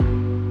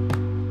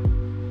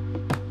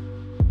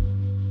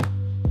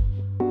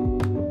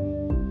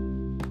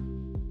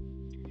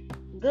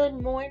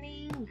Good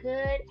morning,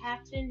 good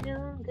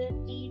afternoon, good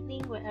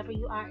evening, wherever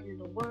you are in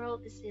the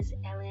world. This is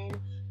Ellen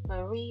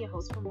Marie, your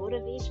host for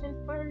Motivation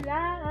for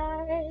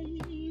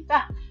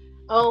Life.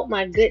 Oh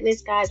my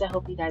goodness, guys, I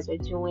hope you guys are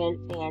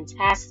doing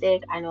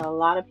fantastic. I know a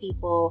lot of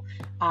people,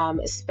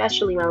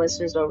 especially my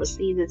listeners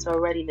overseas, it's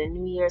already the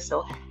new year,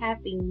 so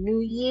happy new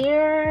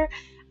year.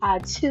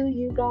 To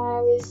you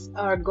guys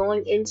are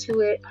going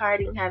into it,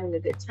 partying, having a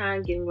good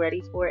time, getting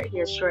ready for it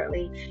here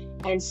shortly.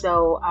 And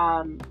so,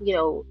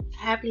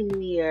 Happy New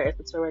Year if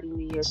it's already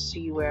New Year's to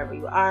you wherever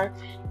you are.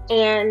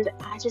 And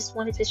I just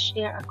wanted to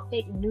share a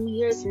quick New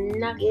Year's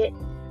nugget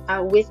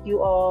with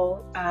you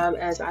all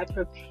as I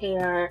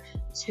prepare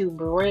to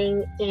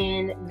bring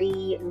in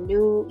the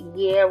new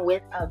year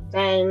with a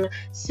bang.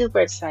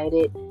 Super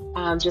excited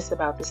just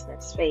about this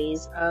next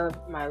phase of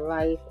my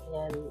life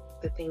and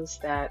the things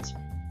that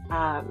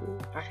are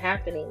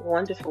happening.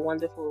 Wonderful,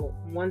 wonderful,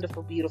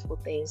 wonderful, beautiful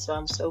things. So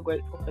I'm so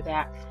grateful for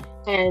that.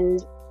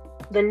 And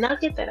the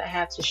nugget that I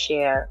have to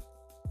share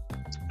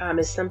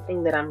is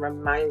something that I'm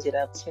reminded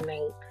of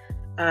tonight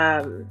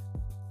um,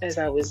 as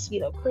I was,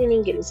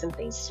 cleaning, getting some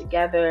things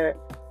together,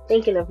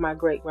 thinking of my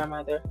great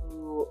grandmother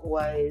who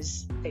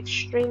was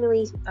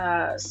extremely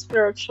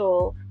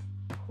spiritual,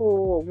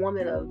 cool,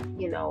 woman of,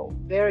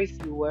 very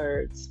few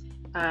words.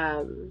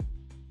 Um,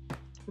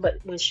 but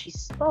when she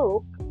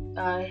spoke,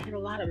 it had a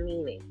lot of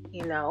meaning.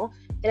 And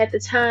at the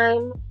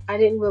time, I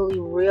didn't really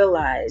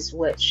realize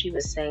what she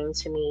was saying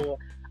to me.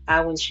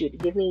 When she would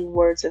give me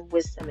words of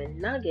wisdom and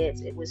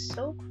nuggets, it was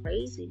so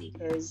crazy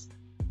because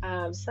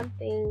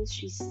something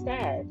she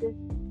said,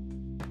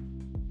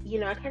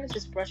 I kind of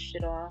just brushed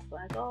it off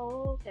like,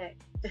 oh, okay.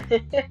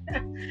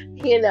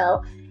 you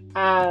know,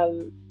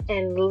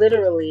 and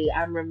literally,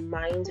 I'm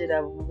reminded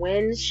of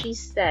when she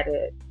said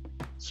it.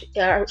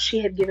 She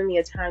had given me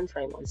a time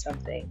frame on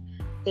something.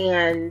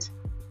 And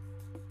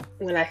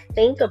when I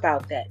think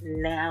about that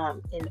now,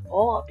 I'm in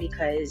awe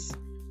because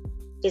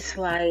it's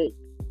like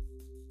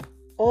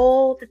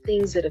all the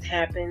things that have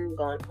happened,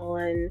 gone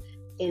on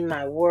in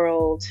my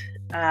world,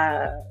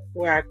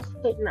 where I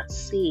could not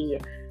see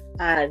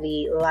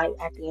the light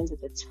at the end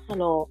of the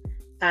tunnel,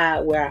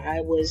 where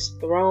I was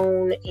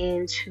thrown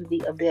into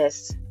the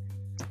abyss,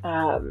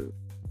 um,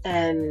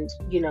 and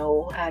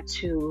had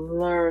to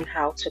learn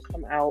how to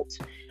come out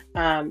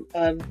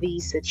of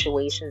these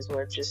situations,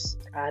 or just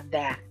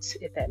that,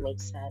 if that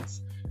makes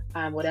sense,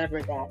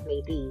 whatever that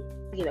may be,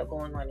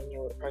 going on in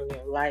your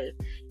life.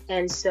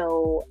 And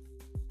so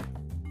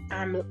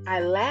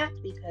I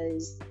laughed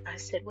because I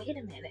said, wait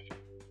a minute,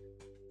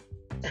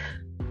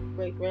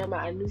 great grandma,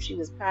 I knew she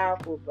was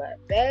powerful,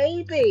 but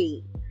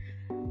baby,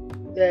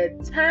 the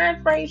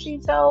time frame she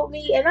told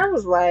me, and I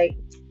was like,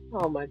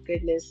 oh my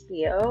goodness,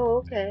 yeah, oh,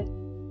 okay.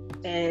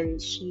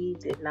 And she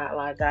did not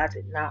lie. God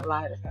did not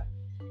lie to her.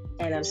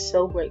 And I'm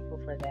so grateful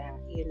for that.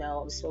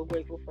 I'm so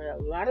grateful for a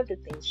lot of the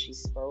things she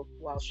spoke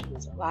while she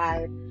was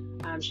alive.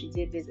 She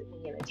did visit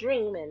me in a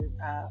dream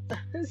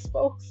and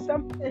spoke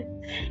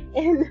something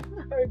in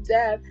her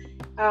death,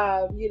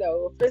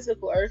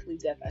 physical, earthly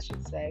death, I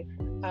should say.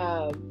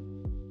 And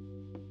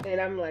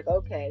I'm like,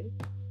 okay,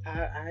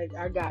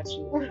 I got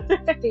you,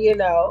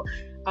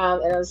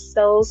 and I'm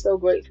so, so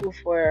grateful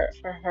for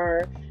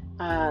her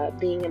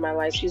being in my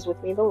life. She's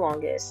with me the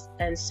longest.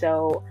 And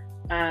so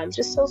I'm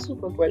just so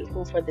super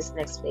grateful for this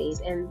next phase.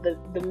 And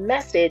the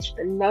message,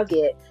 the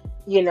nugget,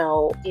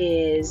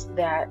 is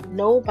that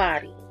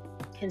nobody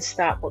can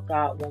stop what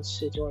God wants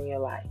to do in your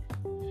life.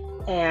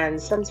 And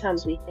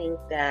sometimes we think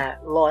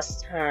that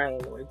lost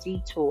time or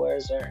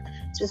detours or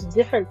just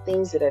different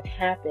things that have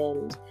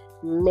happened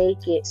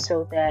make it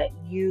so that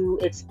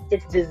it's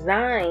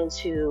designed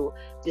to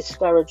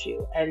discourage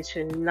you and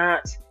to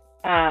not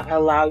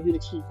allow you to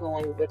keep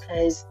going,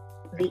 because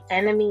the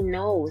enemy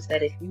knows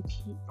that if you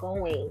keep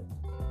going,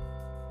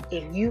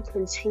 if you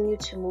continue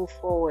to move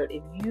forward,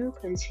 if you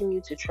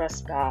continue to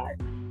trust God,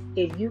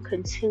 if you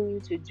continue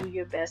to do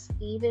your best,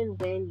 even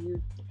when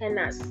you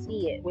cannot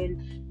see it,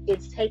 when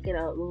it's taken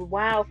a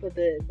while for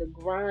the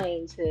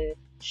grind to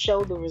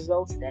show the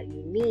results that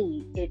you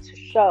need it to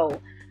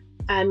show.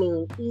 I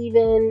mean,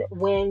 even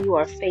when you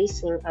are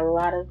facing a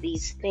lot of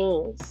these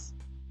things,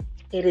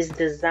 it is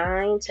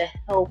designed to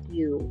help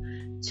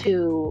you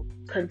to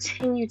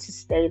continue to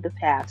stay the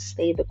path,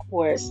 stay the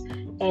course,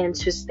 and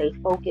to stay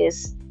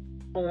focused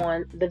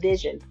on the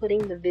vision.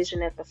 Putting the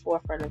vision at the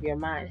forefront of your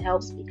mind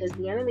helps, because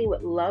the enemy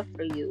would love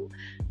for you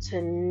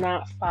to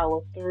not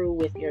follow through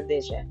with your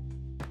vision.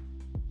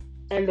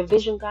 And the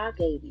vision God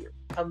gave you,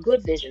 a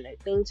good vision, a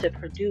thing to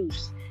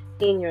produce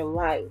in your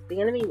life.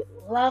 The enemy would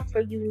love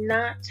for you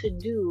not to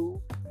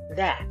do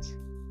that,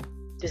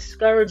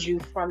 discourage you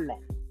from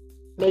that,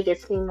 make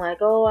it seem like,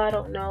 oh, I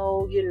don't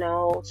know,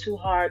 too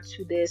hard,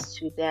 to this,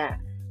 to that.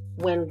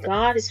 When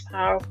God is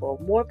powerful,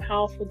 more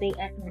powerful than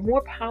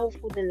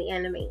the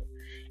enemy.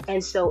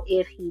 And so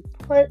if he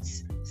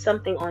puts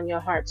something on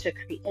your heart to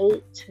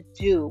create, to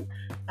do,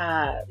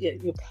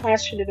 you're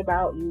passionate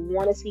about, you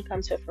want to see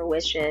come to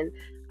fruition,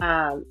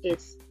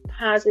 it's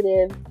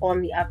positive on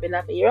the up and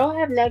up. And you all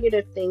have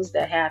negative things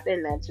that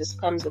happen that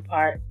just comes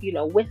apart,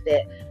 with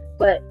it.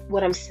 But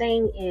what I'm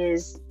saying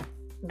is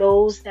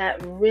those that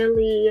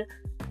really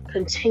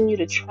continue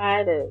to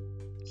try to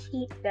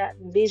keep that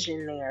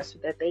vision there so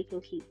that they can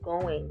keep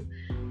going,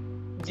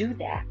 do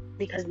that,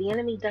 because the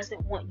enemy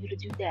doesn't want you to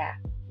do that.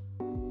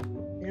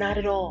 Not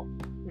at all.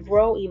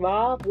 Grow,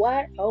 evolve,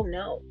 what? Oh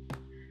no.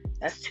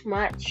 That's too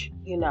much,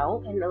 and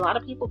a lot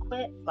of people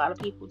quit. A lot of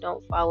people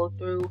don't follow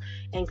through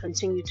and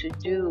continue to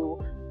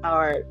do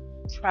or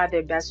try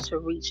their best to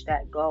reach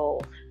that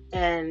goal.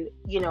 And,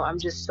 I'm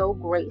just so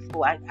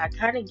grateful. I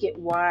kind of get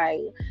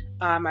why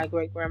my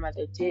great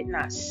grandmother did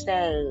not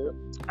say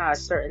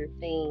certain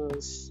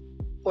things,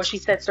 or she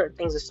said certain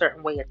things a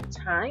certain way at the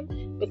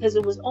time, because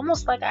it was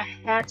almost like I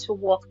had to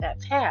walk that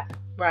path,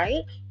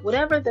 right?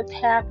 Whatever the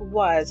path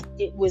was,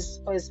 it was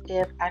as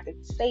if I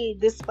could say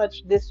this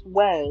much this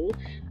way,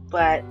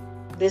 but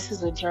this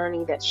is a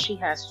journey that she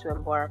has to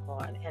embark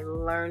on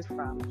and learn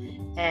from.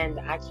 And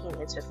I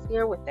can't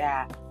interfere with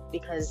that,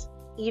 because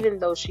even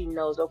though she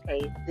knows,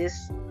 okay,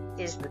 this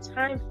is the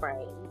time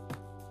frame,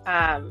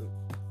 I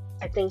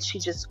think she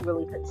just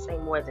really couldn't say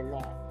more than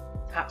that,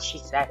 how she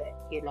said it,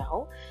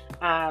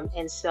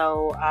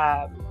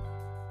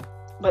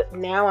 but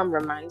now I'm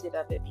reminded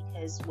of it,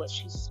 because what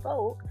she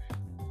spoke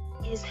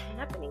is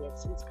happening.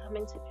 It's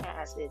coming to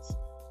pass. It's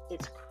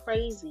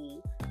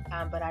crazy,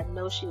 but I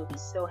know she would be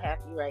so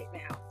happy right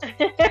now.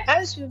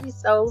 She would be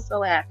so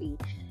happy.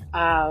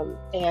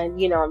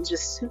 And I'm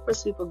just super,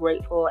 super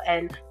grateful.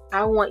 And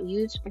I want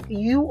you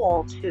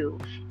all to,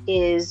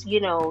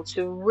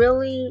 to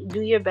really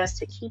do your best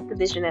to keep the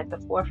vision at the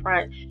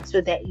forefront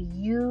so that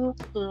you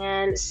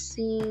can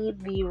see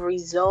the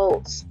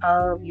results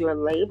of your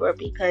labor,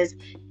 because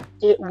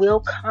it will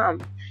come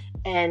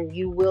and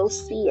you will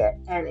see it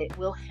and it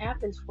will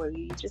happen for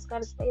you. You just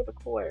got to stay the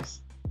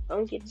course.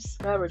 Don't get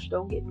discouraged.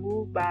 Don't get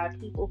moved by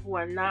people who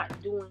are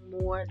not doing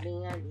more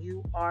than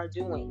you are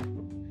doing.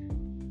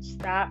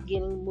 Stop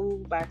getting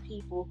moved by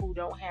people who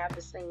don't have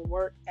the same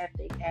work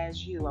ethic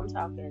as you. I'm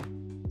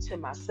talking to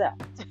myself.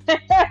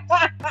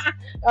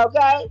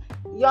 Okay,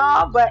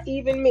 y'all, but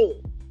even me.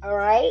 All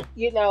right,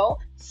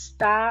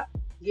 stop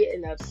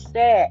getting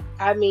upset.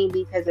 I mean,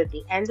 because at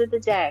the end of the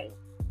day,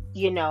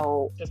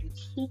 if you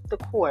keep the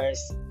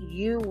course,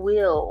 you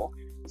will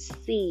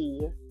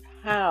see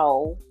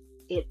how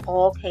it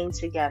all came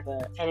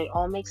together and it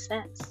all makes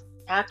sense.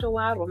 After a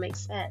while, it will make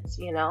sense,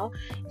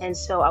 And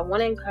so I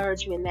want to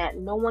encourage you in that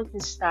no one can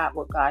stop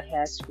what God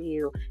has for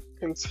you.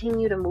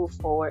 Continue to move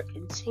forward.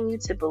 Continue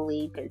to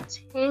believe.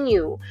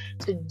 Continue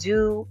to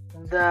do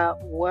the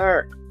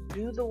work.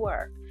 Do the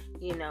work,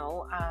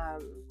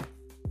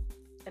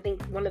 I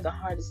think one of the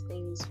hardest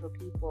things for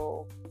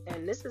people,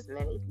 and this is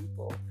many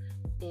people,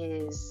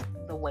 is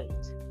the wait.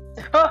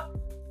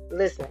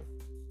 Listen,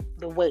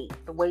 the wait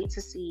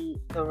to see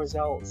the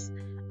results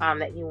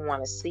that you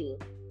want to see.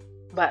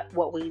 But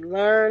what we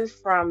learn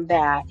from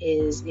that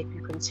is if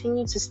you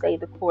continue to stay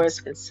the course,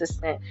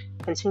 consistent,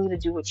 continue to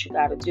do what you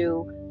got to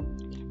do,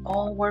 it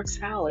all works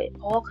out. It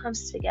all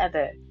comes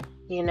together.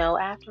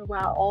 After a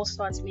while, all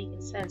starts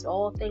making sense.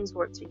 All things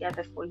work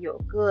together for your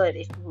good.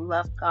 If you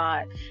love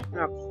God and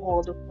are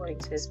called according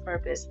to His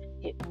purpose,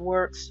 it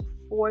works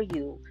for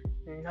you,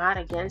 not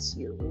against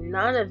you.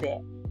 None of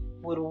it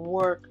would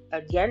work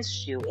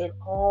against you. It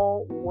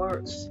all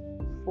works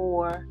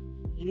for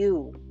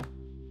you.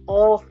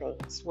 All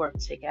things work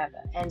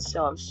together. And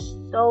so I'm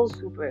so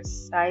super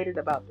excited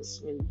about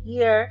this new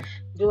year,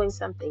 doing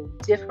something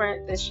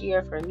different this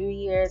year for New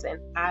Year's. And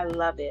I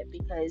love it,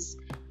 because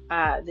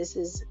this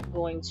is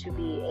going to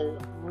be a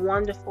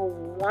wonderful,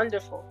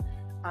 wonderful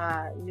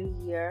new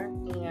year.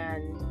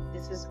 And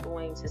this is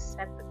going to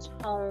set the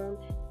tone,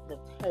 the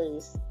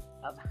pace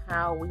of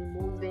how we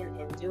moving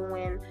and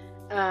doing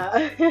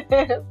for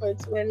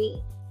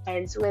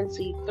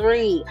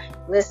 2023.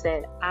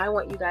 Listen, I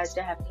want you guys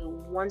to have a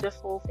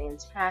wonderful,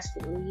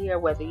 fantastic new year,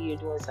 whether you're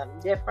doing something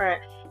different,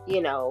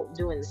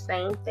 doing the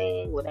same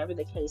thing, whatever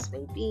the case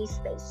may be.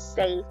 Stay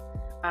safe.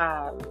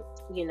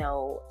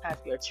 If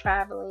you're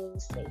traveling,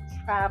 safe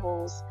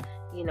travels.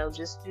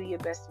 Just do your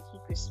best to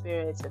keep your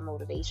spirits and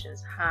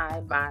motivations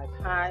high, vibe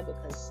high,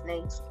 because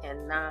snakes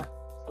cannot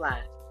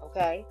fly.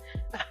 Okay?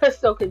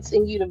 So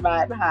continue to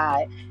vibe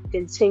high.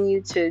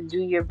 Continue to do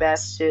your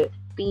best to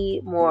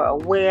be more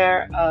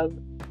aware of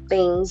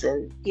things,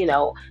 and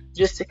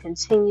just to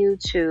continue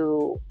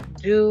to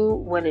do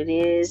what it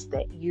is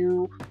that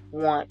you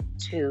want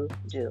to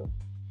do.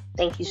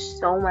 Thank you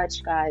so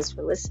much, guys,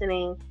 for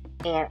listening,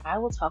 and I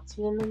will talk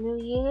to you in the new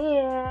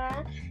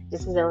year.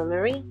 This is Ellen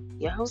Marie,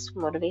 your host for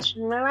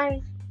Motivation in My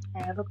Life.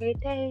 Have a great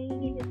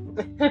day.